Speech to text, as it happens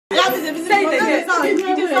Say it again.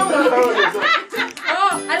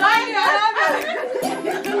 Oh, I like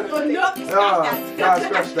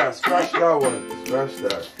it. Scratch that one. Scratch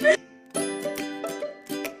that.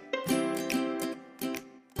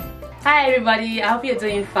 Hi everybody, I hope you're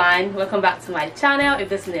doing fine. Welcome back to my channel if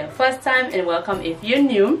this is your first time, and welcome if you're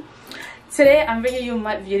new. Today I'm bringing you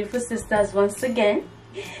my beautiful sisters once again,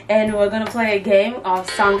 and we're going to play a game of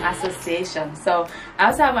song association. So I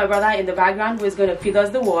also have my brother in the background who is going to feed us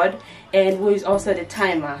the word and who is also the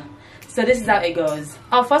timer. So this is how it goes.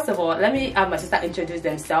 Oh, first of all, let me have my sister introduce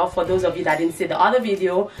themselves for those of you that didn't see the other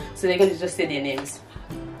video, so they're going to just say their names.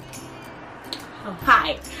 Oh,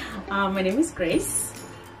 hi, my name is Grace.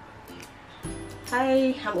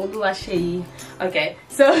 Hi, I'm Oluwaseyi. Okay,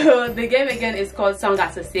 so the game again is called Song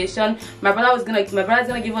Association. My brother's gonna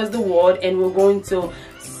give us the word, and we're going to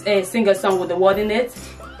sing a song with the word in it.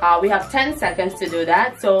 We have 10 seconds to do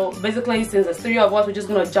that. So basically, since there's 3 of us, we're just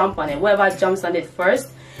gonna jump on it. Whoever jumps on it first,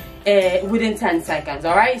 within 10 seconds.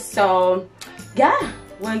 All right. So yeah,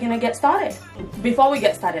 we're gonna get started. Before we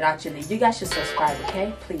get started, actually, you guys should subscribe,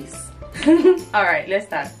 okay? Please. All right, let's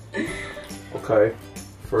start. Okay.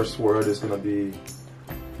 First word is gonna be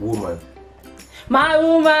woman. My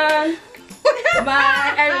woman,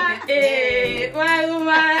 my everything, my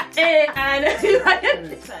woman, and everybody.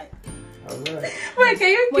 Alright. Wait, can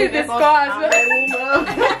you keep the scores?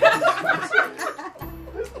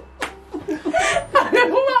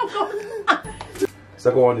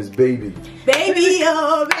 Second one is baby. Baby,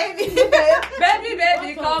 oh, baby.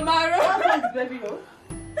 Baby, come around. Baby, oh.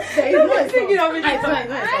 Baby,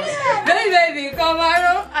 come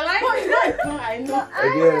around. I like it. I know.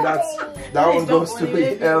 Again, that one goes to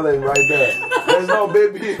be Helen right there. There's no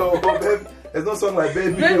baby, oh, baby. There's no song like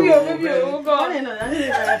baby. Baby, oh, God.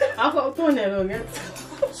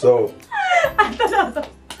 So. I thought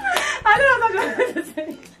I was going to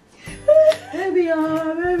say. Baby,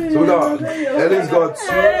 oh, baby. So now, Helen's got 2.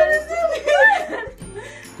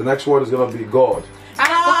 The next word is gonna be God.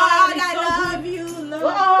 I love you, Lord.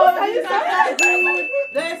 Oh, you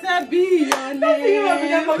There's a be your name.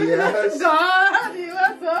 Yes. God, you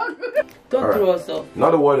are so good. Don't throw us off.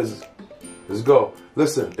 Another word is go.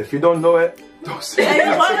 Listen, if you don't know it, don't say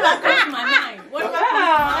it. What about my mind? What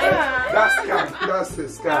about That's scam. That's a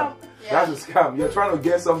scam. That's a scam. You're trying to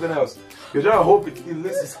get something else. You're trying to hope it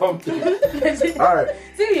lists something. Alright.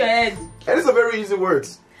 See your head. And it's a very easy word.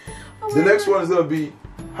 The next one is gonna be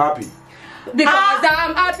happy. Because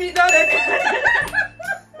I'm happy.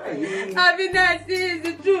 Happiness is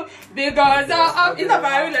the truth. Because I'm happy. It's a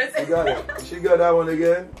violence. You got it. She got that one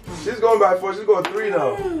again. She's going by 4. She's going 3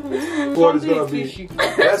 now. What is gonna be?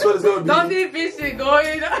 That's what it's gonna be. Don't be fishy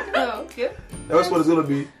going. Okay. That's what it's gonna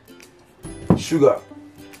be. Sugar.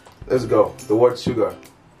 Let's go. The word sugar.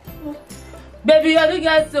 Baby, you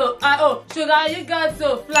got so sugar, you got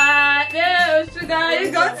so fly. Yeah, sugar,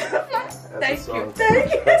 you got so fly. Thank you.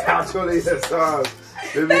 That's actually a song.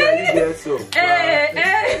 Baby, you get so fly.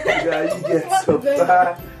 Sugar, you get so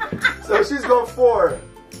fly. So she's got 4.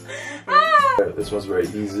 This one's very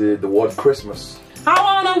easy. The word Christmas. I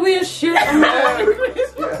wanna wish you.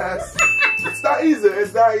 Yes. It's not easy.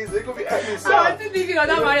 It's not easy. It could be any song. I was thinking of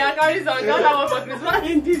that Mariah Carey song. Not that one for Christmas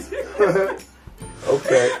in this.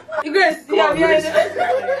 Okay. Grace, Come on, Grace.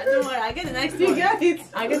 Don't worry, I get the next one. You get it.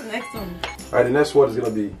 I get the next one. Alright, the next word is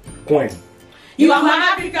gonna be queen. You are my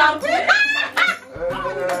African queen.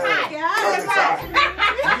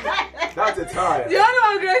 That's a tie. The only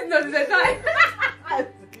one Grace knows is a tie.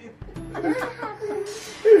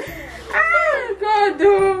 God,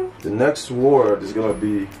 dude. The next word is gonna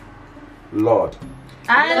be Lord.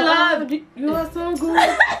 I love you. You are so good.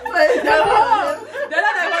 No, the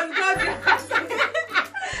other was God.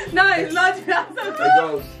 No, it's not. It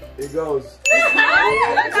goes. It goes. It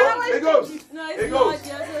goes. No, It it's goes.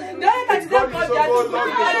 not. No, It's God, you're so good. Lord,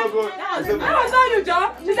 you're so good. I was not you, John.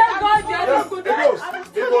 She said God, you're so good. It goes.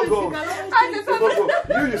 It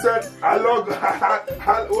goes. You said, I love God.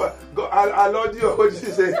 I love you. What did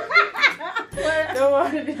she say? Don't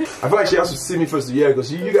worry. I feel like she has to see me first to hear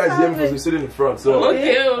because you guys hear me because we're sitting in front. So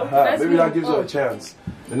Okay. maybe that gives her a chance.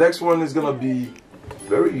 The next one is gonna be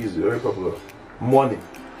very easy, very popular. Money.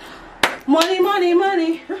 Money.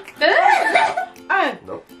 No.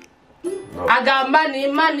 I got money.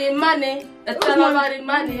 It's all about it,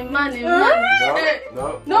 money. No.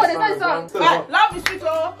 No, that's not song. Love is sweet,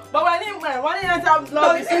 oh, but when you have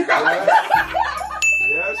love is sweet.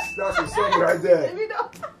 Yes, that's a song right there.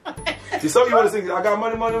 The song you want to sing is I got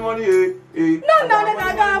money, No, I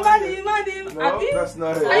got money. No, that's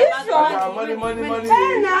not it. Are you sure? I got money.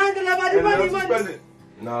 Hey, And money. spend it.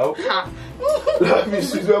 No. Love you,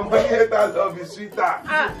 sweet. When my head that love you, sweetheart.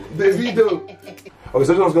 Baby, do. Okay,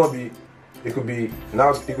 so this one's gonna be. It could be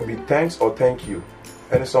thanks or thank you.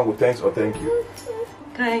 Any song with thanks or thank you.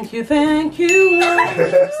 Thank you, thank you.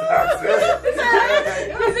 Yes, that's it.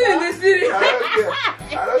 It's in the spirit. I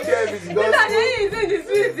don't care if it's gospel. It's in the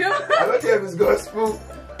spirit, yo. I don't care if it's gospel.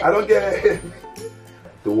 I don't care.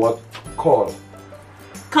 The word call.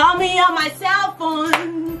 Call me on my cell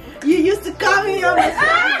phone. You used to call me on my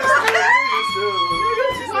cell phone. You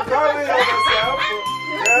used to call me on my cell phone.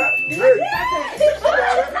 Yeah, great.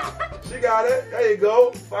 She got it. There you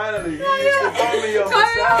go. Finally. You used to call me on my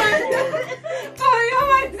cell phone. Call me on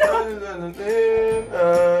my cell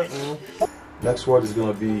phone. Next word is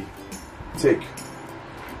gonna be take.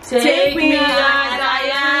 Take me as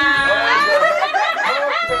I am.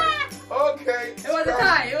 Okay. It was a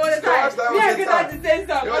tie. It was a tie. That Yeah, was a because tie. I had the same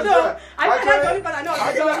song. It was Although, I I can't only but I know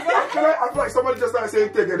I feel like somebody just started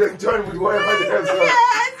saying take and then join with whatever the hell's going.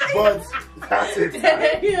 But that's it.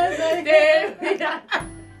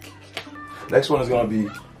 Next one is gonna be.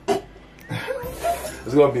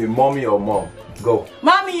 It's gonna be mommy or mom. Go.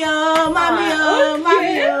 Mommy, oh, mommy, oh,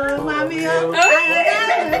 mommy, oh, mommy, oh.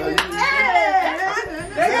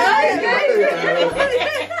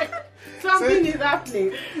 Something is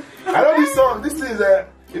happening. I know this song. This is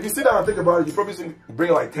if you sit down and think about it, you probably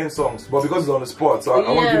bring like 10 songs, but because it's on the spot, so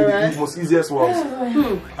I want to give you the most easiest ones.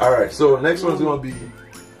 All right. So next one's gonna be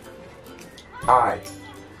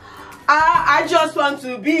I just want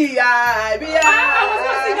to be I was going to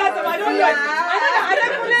sing that song. I don't know.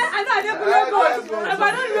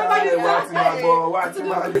 I don't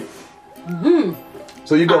remember this.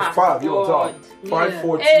 So you got 5. You're on top. 5,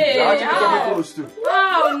 4, 2. You're actually coming close to.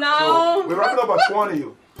 Oh no. So we're wrapping up at 20.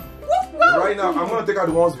 You. Right now, I'm gonna take out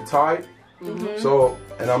the ones we tied. So,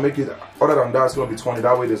 and I'll make it. Other than that, it's gonna be 20.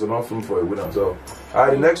 That way, there's enough room for a winner. So, all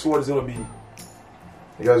right. The next word is gonna be.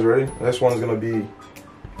 You guys ready? The next one is gonna be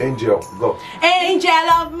angel. Go. Angel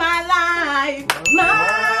of my life,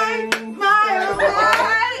 my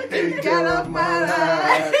life, angel of my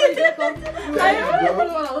life.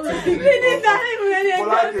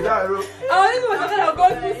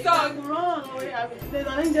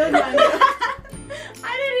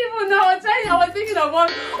 I didn't even know. I was thinking of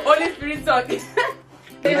one Holy Spirit song.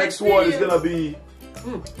 The next word is gonna be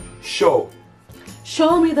show.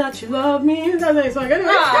 Show me that you love me. That's a song.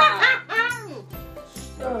 Anyway.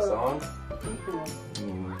 That song.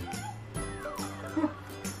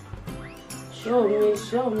 Show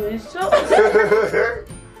me.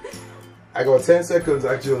 I got 10 seconds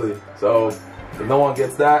actually. So if no one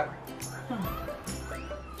gets that.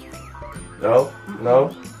 No?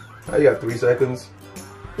 No? Now you got 3 seconds.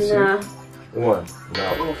 Nah. 1.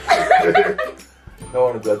 No. No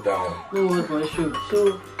one got that one. No one for show.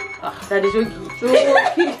 That is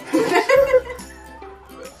okay.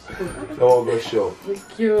 No one got show.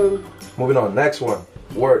 Thank you. Moving on. Next one.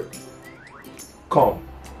 Word. Come.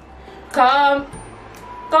 Come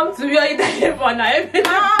to your Italian for now.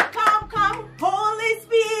 Come, Holy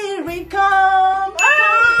Spirit, come, I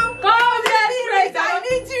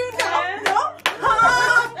need you now,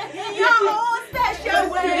 come in your own special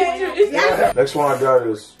way. Next one I got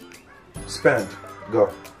is spend. Go.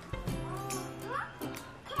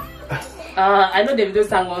 I know Davido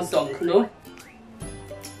sang one song, no?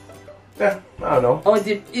 Yeah, I don't know.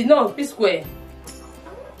 Oh, P-Square.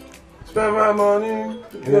 Spend my money.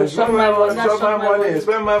 Spend my money.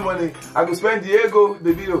 Spend my money. I could spend Diego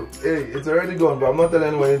the video. Hey, it's already gone, but I'm not telling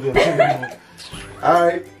anyone anything.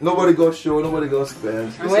 Alright, nobody got show, nobody got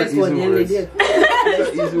spend. These are easy words. These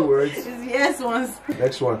are easy words. Yes, ones.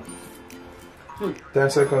 Next one. 10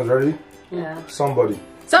 seconds, ready? Yeah. Somebody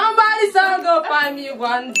Song go find me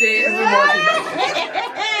one day. That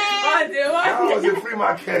was a free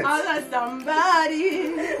market. I got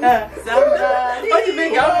somebody. What you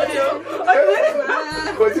make out for you?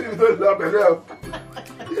 Continue to love yourself.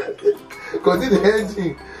 Continue the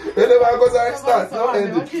engine. Anyway, because I start, no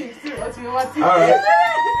ending. Alright.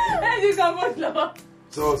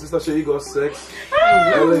 So, Sister Shay got 6.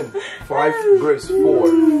 Helen, 5. Grace, 4.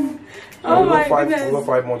 Oh my goodness. We got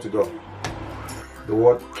 5 more to go. The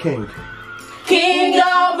word king. King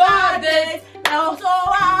of all days. Also,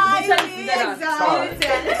 I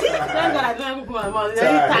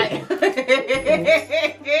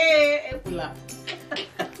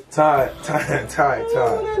Tie.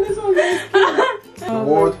 The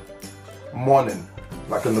word morning.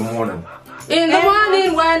 Like in the morning. In the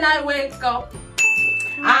morning when I wake up,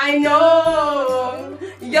 I know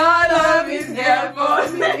your love is there for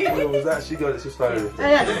me. Helen, was that she started it?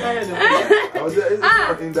 Yeah, she started it. I was there,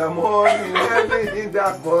 in the morning, early in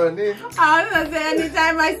the morning. I was gonna say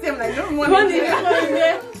anytime I see him like no morning.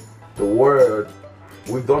 The word,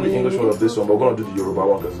 we've done the English one of this one, but we're gonna do the Yoruba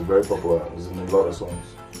one because it's very popular. It's in a lot of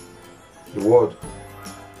songs. The word.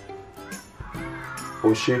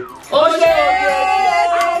 Oshe. Oshe.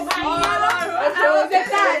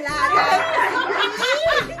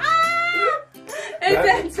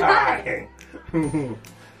 It's a tie.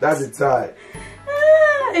 That's a tie.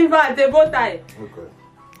 In fact, they both tie. Okay.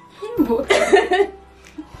 Both.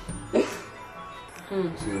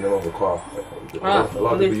 See the name of the car. A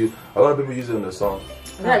lot of people use it in the song.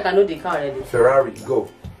 I know the car already. Ferrari, go.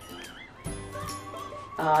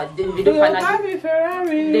 Davido finally.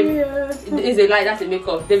 Ferrari. It's a lie, that's a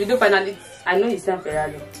makeup. Davido finally. I know he sang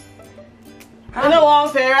Ferrari. I don't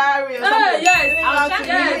want Ferrari. Yes.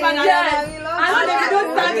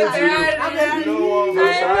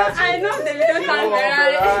 I know Davido sang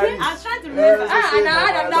Ferrari. I was trying to remember. And I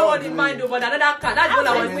had another one in mind, but another car. That's what I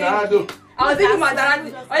was thinking. I was thinking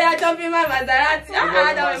Maserati. Oh yeah, jump in my Maserati. I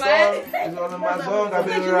had that in my head. It's one of my songs. I've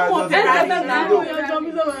been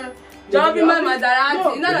Jump in my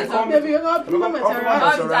Maserati. No, that's not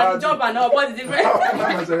Maserati. Jump and up. What is the difference?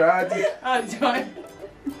 Maserati.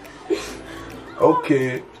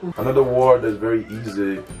 Okay, another word that's very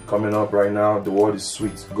easy coming up right now. The word is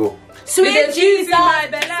sweet. Go. Sweet Jesus,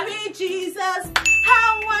 sweet Jesus,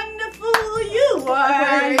 how wonderful you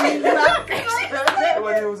are.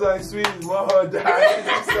 Everybody was like, sweet Lord.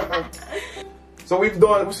 So we've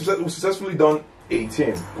successfully done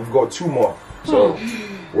 18. We've got 2 more. So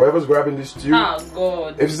whoever's grabbing these 2, oh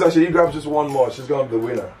God. if she grabs just 1 more, she's gonna be the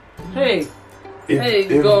winner. Hey.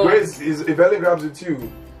 If Helen grabs it 2,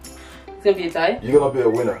 it's gonna be a tie. you're gonna be a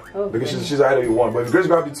winner. Oh, because she's either you won. But if Grace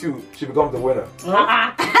grabs the 2, she becomes the winner.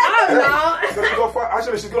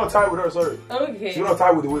 Actually, she's gonna tie with her. Sorry. Okay. She's gonna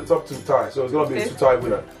tie with the top 2 tie. So it's gonna be a 2-tie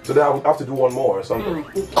winner. So then I would have to do 1 more or something.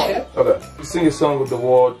 Okay. Okay. Sing a song with the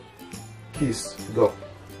word kiss. Go.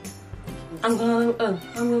 I'm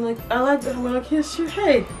gonna kiss you.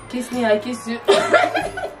 Hey, kiss me, I kiss you.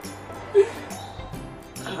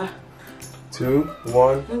 2,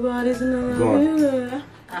 1. Nobody's Gone.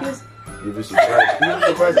 Kiss. You'd be surprised. You'd be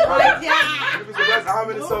surprised how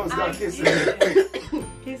many songs got kissing.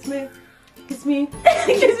 Kiss me. Kiss me. Kiss me. Kiss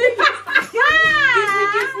me.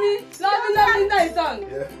 Kiss me. Love me, nice song.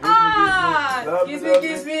 Yeah. Kiss me,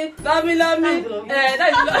 kiss me. Love me, love me.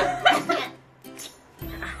 That's love.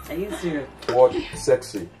 Are you serious? Word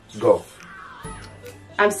sexy. Go.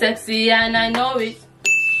 I'm sexy and I know it.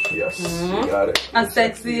 Yes, you got it. I'm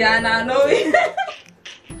sexy and I know it.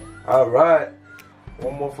 Alright.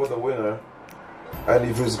 1 more for the winner. And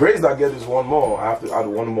if it's Grace that gets this 1 more, I have to add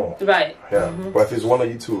 1 more. Right. Yeah. But if it's one of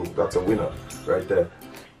you 2, that's a winner right there.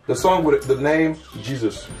 The song with the name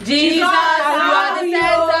Jesus. Jesus, you are the center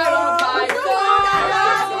of my soul.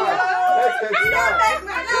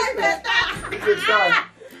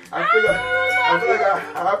 I feel like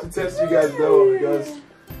I have to test you guys though, because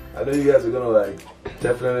I know you guys are gonna like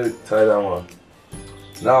definitely tie that one.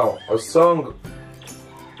 Now, a song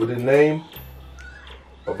with the name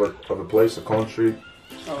of a place, a country.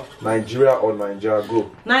 Nigeria or Nigeria,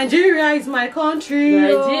 go. Nigeria is my country.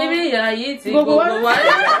 Nigeria, it's go.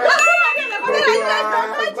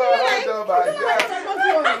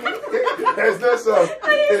 There's no song.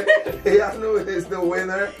 Yeah, I know it's the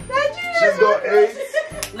winner. She's got 8.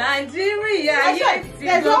 Nigeria,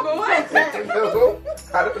 There's no No, I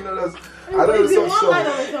don't know those. I don't know some song.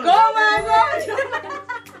 Go, my God.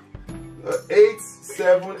 8,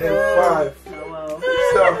 7, and 5.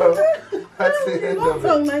 So that's the end of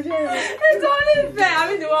it. It's only fair. I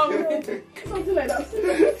mean, the one with Something like that.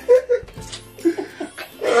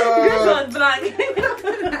 Grace was blank.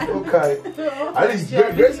 Okay. At least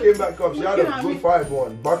Grace came back up. She had a good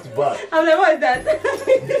 5-1 back to back. I'm like, what is that?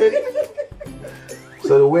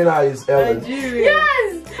 So the winner is Helen. Nigeria.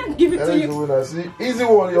 Yes! Give it to Helen's you. the winner. See, easy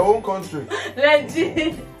one, your own country.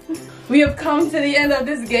 Legit. We have come to the end of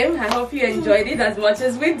this game. I hope you enjoyed it as much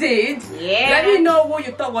as we did. Yeah. Let me know who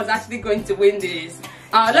you thought was actually going to win this.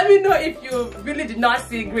 Let me know if you really did not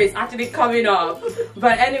see Grace actually coming up.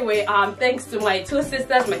 But anyway, thanks to my 2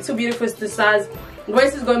 sisters, my 2 beautiful sisters.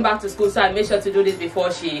 Grace is going back to school, so I made sure to do this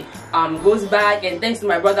before she goes back. And thanks to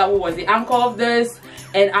my brother who was the anchor of this.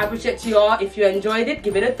 And I appreciate you all. If you enjoyed it,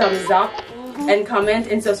 give it a thumbs up. And comment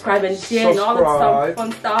and subscribe and share and all that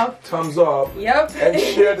fun stuff. Thumbs up. Yep. And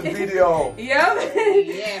share the video. Yep.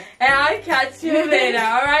 Yeah. And I'll catch you later.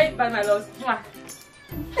 Alright? Bye my loves.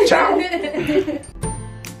 Ciao.